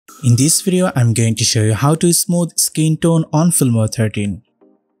In this video, I'm going to show you how to smooth skin tone on Filmora 13.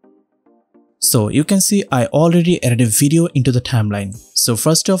 So you can see I already added a video into the timeline. So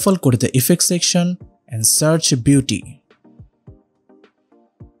first of all, go to the effects section and search beauty.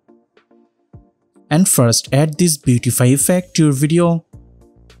 And first add this beautify effect to your video.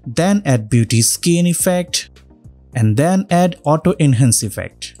 Then add beauty skin effect. And then add auto enhance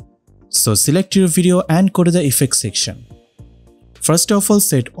effect. So select your video and go to the effects section. First of all,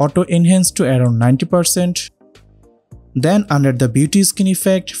 set auto enhance to around 90%. Then under the beauty skin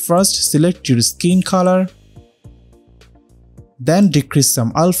effect, first select your skin color. Then decrease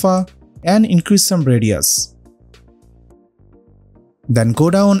some alpha and increase some radius. Then go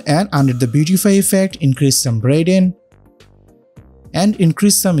down and under the beautify effect, increase some gradient and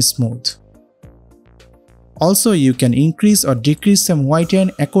increase some smooth. Also, you can increase or decrease some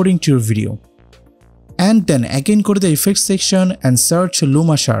whiten according to your video. And then again go to the effects section and search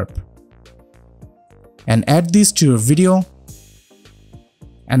Luma Sharp. And add this to your video.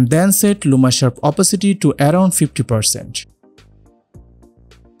 And then set Luma Sharp opacity to around 50%.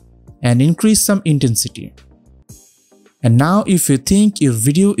 And increase some intensity. And now if you think your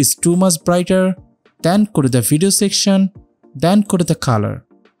video is too much brighter, then go to the video section, then go to the color.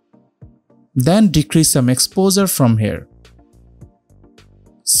 Then decrease some exposure from here.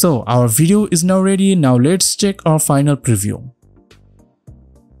 So our video is now ready. Now let's check our final preview.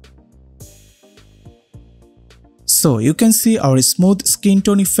 So you can see our smooth skin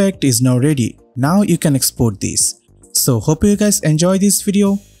tone effect is now ready. Now you can export this. So hope you guys enjoy this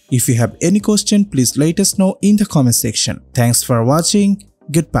video. If you have any question, please let us know in the comment section. Thanks for watching.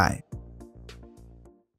 Goodbye.